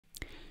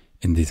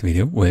In this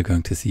video, we're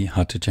going to see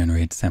how to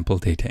generate sample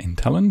data in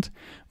Talend.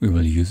 We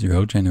will use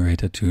row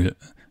generator to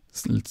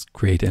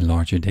create a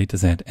larger data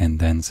set and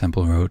then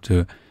sample row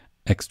to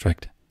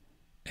extract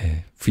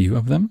a few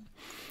of them.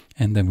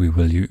 And then we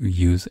will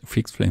use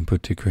fixed flow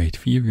input to create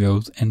few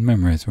rows and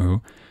memorize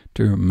row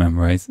to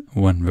memorize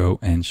one row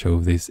and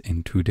show this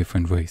in two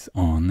different ways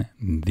on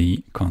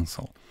the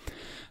console.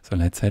 So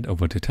let's head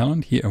over to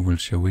Talend. Here I will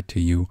show it to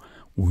you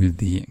with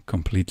the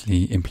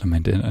completely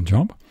implemented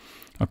job.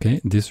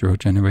 Okay, this row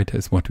generator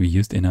is what we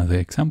used in other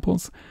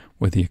examples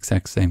with the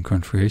exact same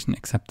configuration,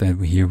 except that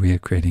here we are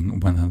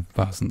creating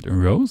 100,000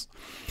 rows.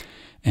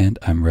 And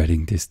I'm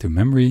writing this to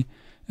memory.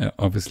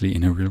 Obviously,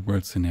 in a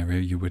real-world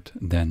scenario, you would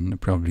then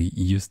probably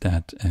use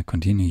that,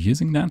 continue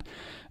using that.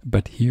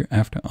 But here,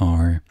 after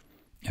our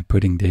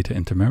putting data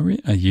into memory,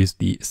 I use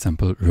the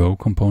sample row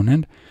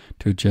component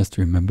to just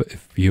remember a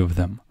few of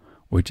them,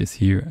 which is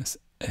here as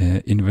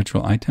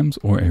individual items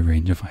or a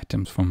range of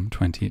items from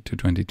 20 to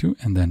 22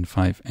 and then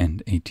 5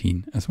 and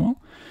 18 as well.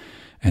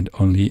 And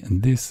only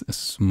this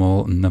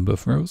small number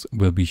of rows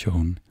will be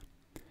shown,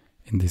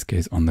 in this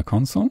case, on the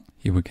console.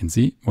 Here we can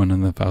see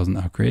 100,000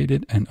 are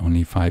created and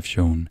only 5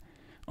 shown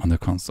on the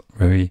console.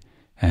 Very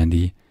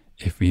handy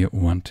if we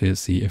want to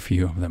see a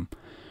few of them.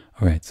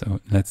 All right, so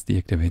let's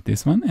deactivate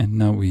this one. And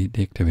now we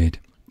deactivate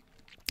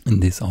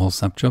this whole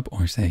subjob,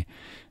 or say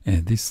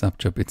this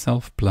subjob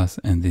itself plus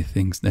the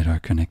things that are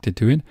connected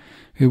to it.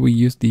 Here we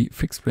use the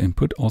fixed flow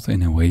input also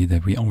in a way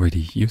that we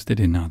already used it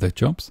in other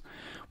jobs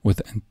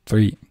with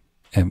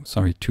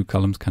two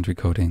columns, country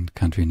code and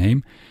country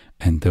name,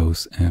 and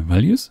those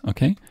values.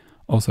 Okay,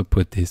 also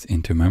put this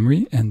into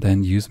memory and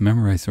then use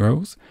memorize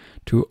rows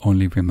to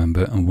only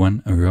remember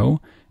one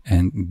row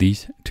and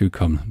these two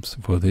columns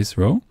for this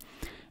row,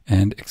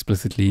 and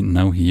explicitly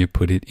now here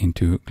put it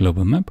into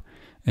global map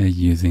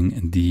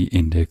using the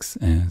index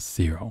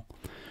 0.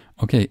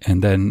 Okay,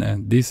 and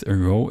then this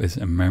row is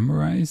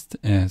memorized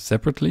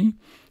separately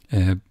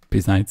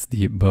besides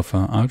the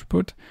buffer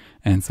output,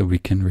 and so we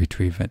can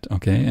retrieve it.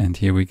 Okay, and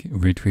here we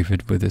retrieve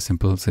it with a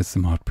simple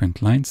system out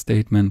print line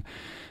statement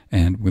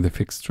and with a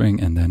fixed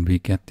string, and then we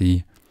get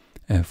the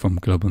from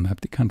global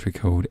map the country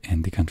code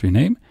and the country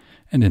name.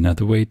 And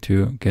another way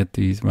to get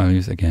these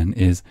values again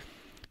is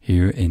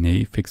here in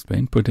a fixed flow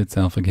input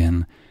itself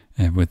again,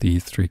 with the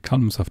 3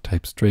 columns of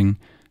type string,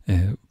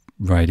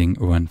 writing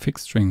one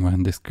fixed string,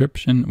 one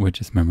description,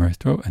 which is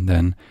memorized row, and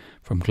then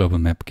from global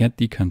map get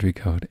the country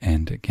code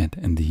and get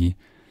the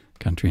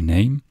country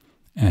name,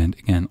 and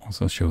again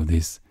also show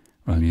these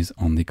values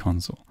on the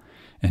console.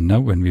 And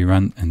now when we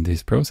run in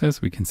this process,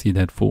 we can see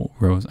that 4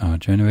 rows are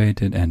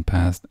generated and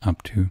passed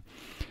up to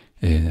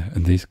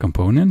this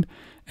component.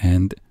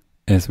 And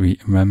as we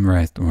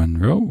memorized one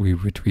row, we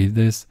retrieve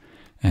this.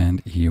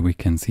 And here we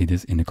can see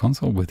this in the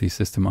console with the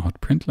system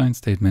out print line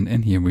statement.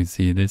 And here we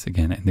see this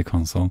again in the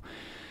console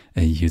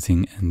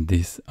using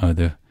this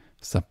other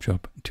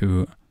subjob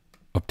to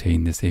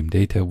obtain the same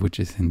data, which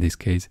is in this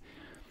case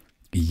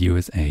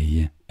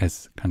USA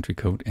as country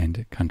code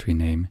and country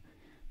name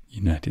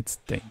United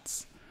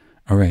States.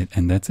 All right,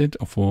 and that's it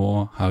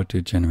for how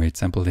to generate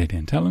sample data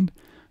in Talend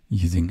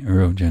using a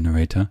row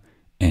generator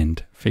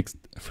and fixed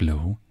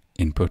flow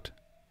input.